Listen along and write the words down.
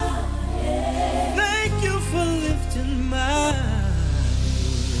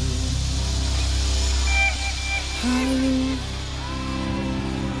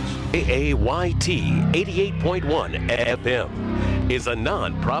KAYT 88.1 FM is a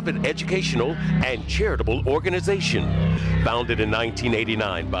non-profit educational and charitable organization founded in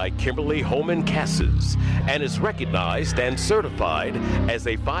 1989 by Kimberly Holman Cassis and is recognized and certified as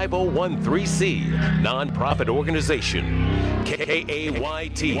a 5013C nonprofit organization.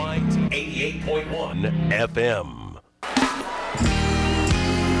 KAYT 88.1 FM.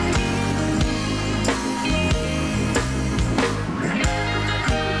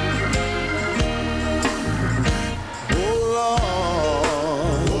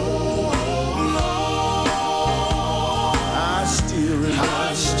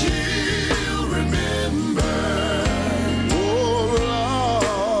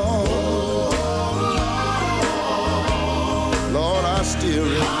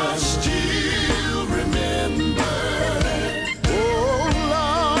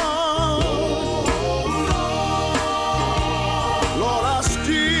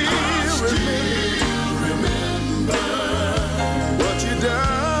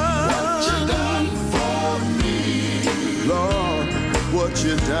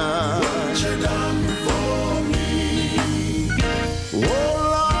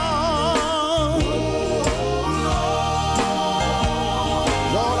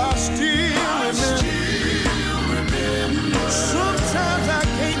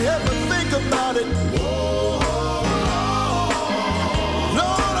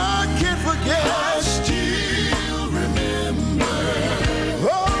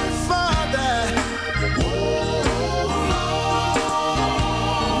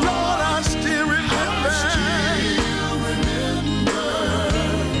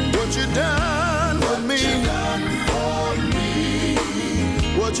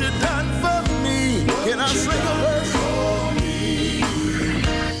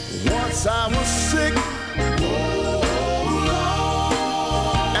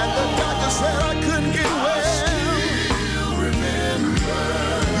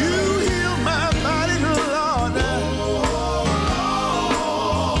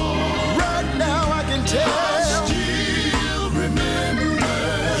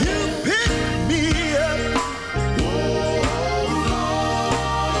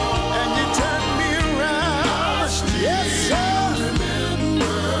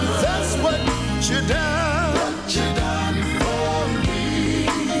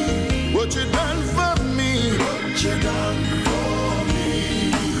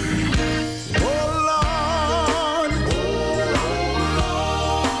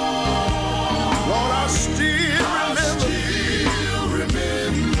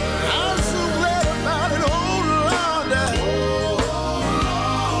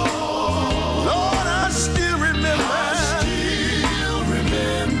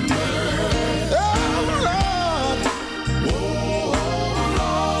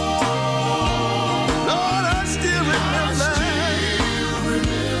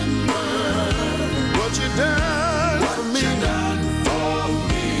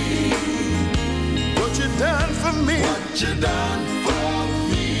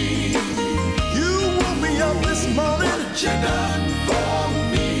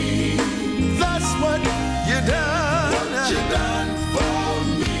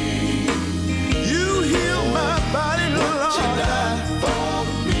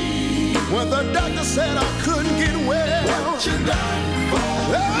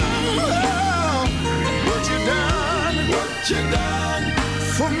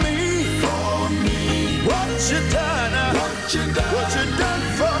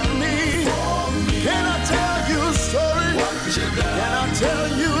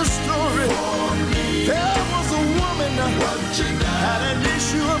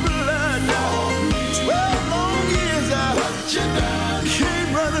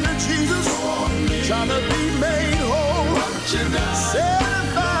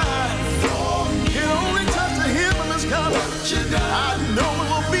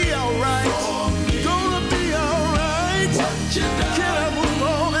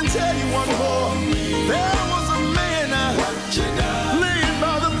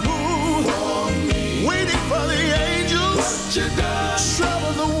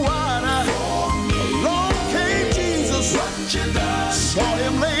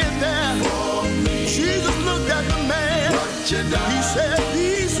 He said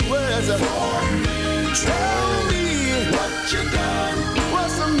these words, tell me what you done,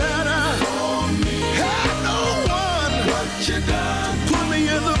 what's the matter, had no one what you done, put me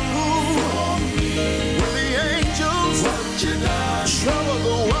in the pool, with the angels, what you done, trouble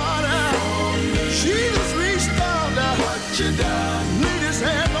the water, Jesus reached down, what you done, laid his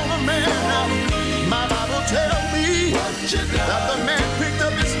hand on the man, my Bible tell me, what you done, that the man picked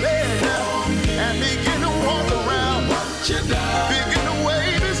up his bed,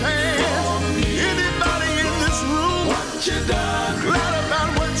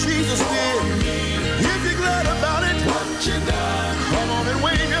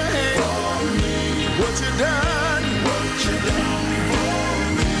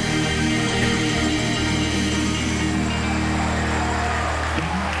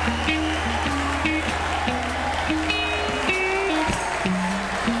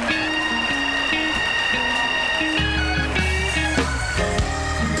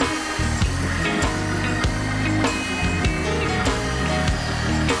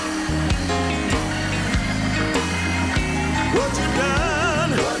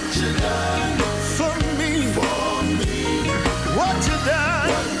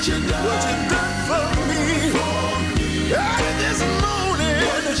 what you done for me. Early this morning,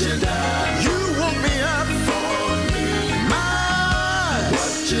 you woke me up. My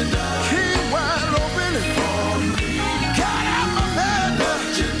eyes came wide open. Got out my bed.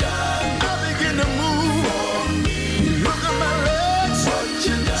 I began to move. Look at my legs,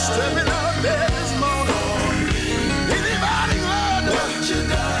 stepping out of bed this morning. Anybody glad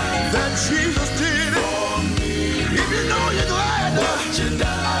that Jesus did it? If you know you're glad,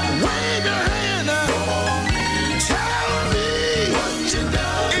 wave your hand. Tell me,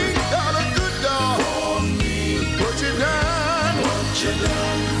 ain't got a good dog. What you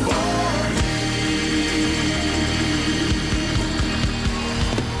done for me?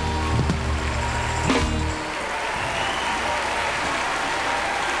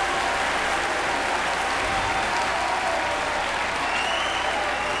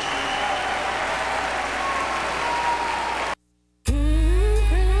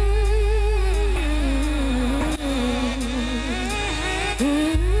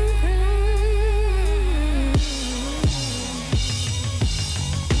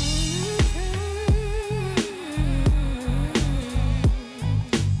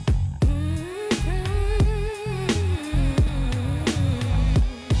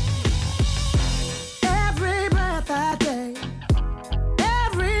 Every breath I take,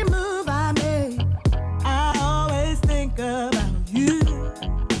 every move I make, I always think about you.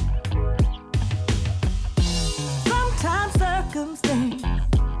 Sometimes circumstance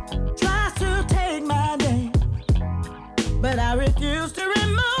tries to take my name, but I refuse to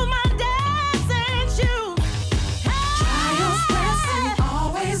remove my dancing shoes. Trials pressing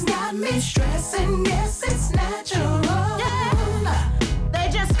always got me stressing. Yes, it's natural. Yeah. They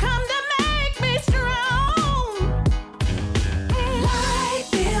just come to make me strong. Light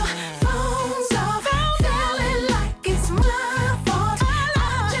bill, phones off, feeling like it's my fault. I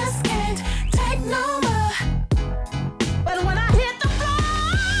just can't take no more. But when I hit the floor,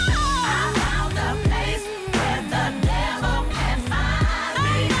 I found a place where the devil can't find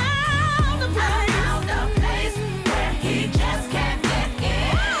me. I found a place where he just can't get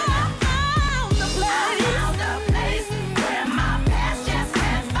in. I found a place where my past just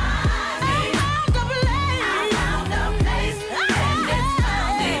can't find me. I found a place, and it's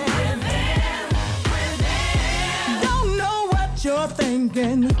found deep within. Don't know what you're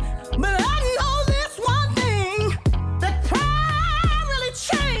thinking, but I know this one thing, that prayer really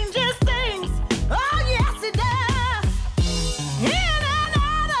changes things. Oh, yes, it does. In and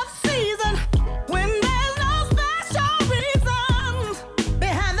out of season, when there's no special reasons.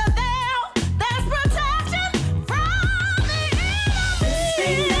 Behind the veil, there's protection from the enemy.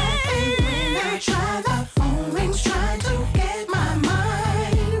 When I try, the phone rings trying to get my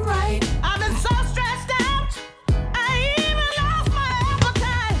mind right. I've been so stressed out, I even lost my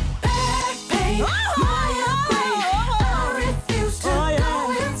appetite. Back pain, migraine, I refuse to go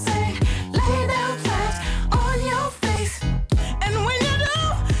insane. Lay down flat on your face, and when you do,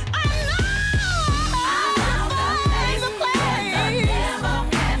 I know I found a place where the devil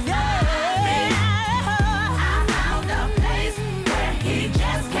can't find me. I found a place where he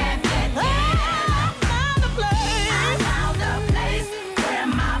just can't get in. I found a place where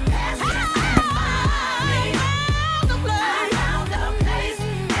my past just can't find me. I found a place,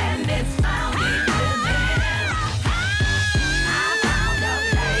 and it's found deep within. I found a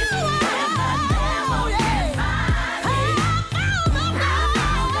place where the devil can't find me. I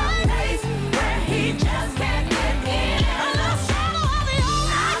found a place where he just can't get in. I found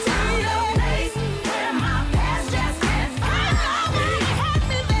a place where my past just can't find me. I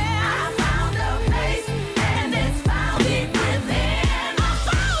found a place, and it's found deep within. I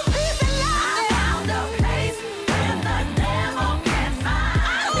found peace and love. I found a place where the devil can't find me.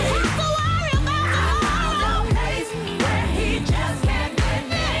 I don't have to worry about tomorrow. I found a place where he just can't get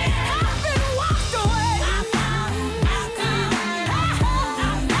in. I've been washed away. I found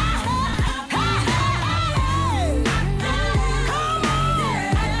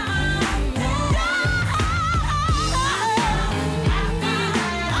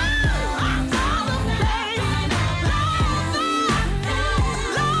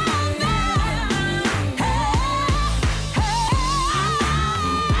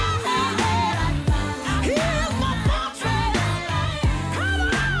here's my fortress. Come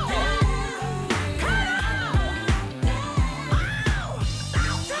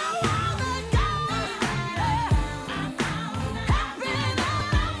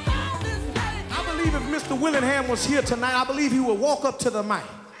I believe if Mr. Willingham was here tonight, I believe he would walk up to the mic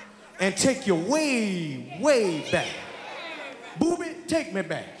and take you way, way back. Booby, take me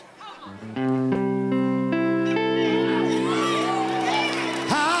back.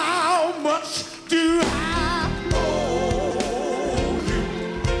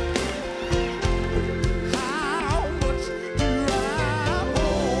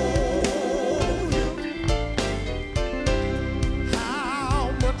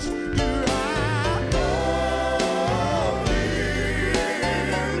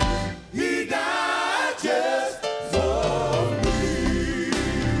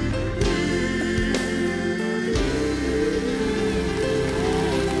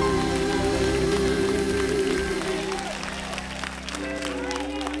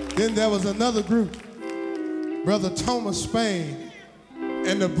 Then there was another group, Brother Thomas Spain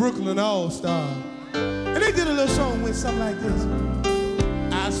and the Brooklyn All-Stars. And they did a little song with something like this.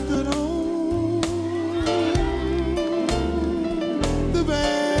 I stood on the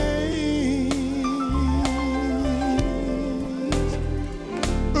banks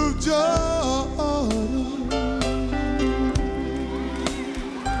of Jordan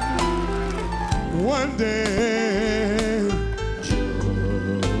one day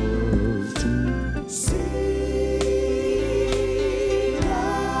just to see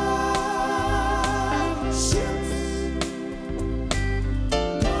the ships come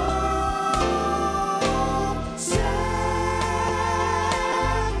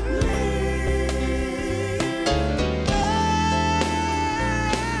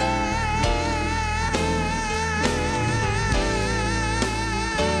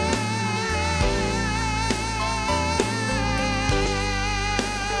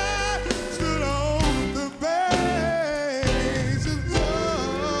stood on the banks of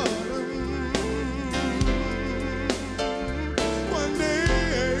Jordan one day,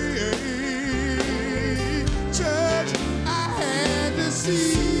 church, I had to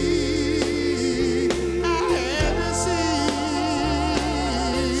see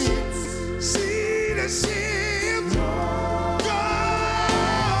the ships go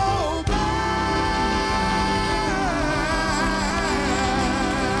by.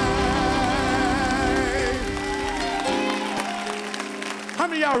 How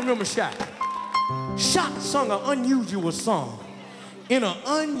many of y'all remember Shot? Shot sung an unusual song in an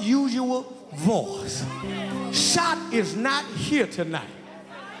unusual voice. Shot is not here tonight.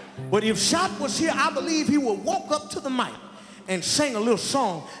 But if Shot was here, I believe he would walk up to the mic and sing a little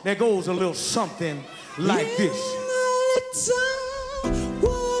song that goes a little something like this.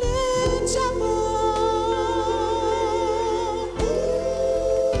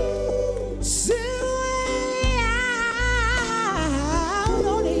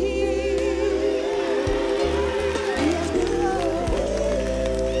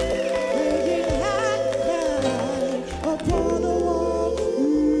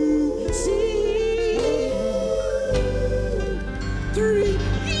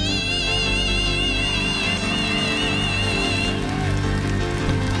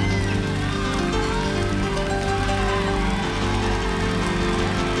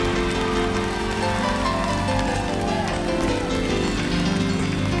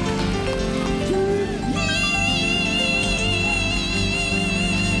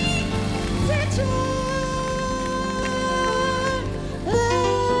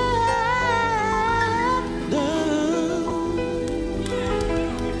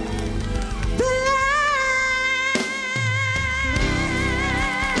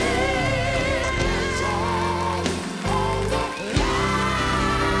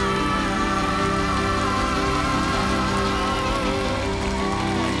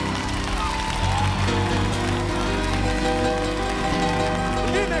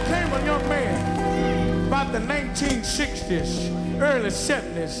 The 1960s, early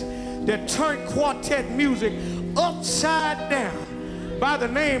 70s, that turned quartet music upside down by the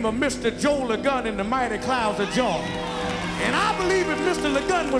name of Mr. Joe LeGun and the Mighty Clouds of Joy. And I believe if Mr. LeGun was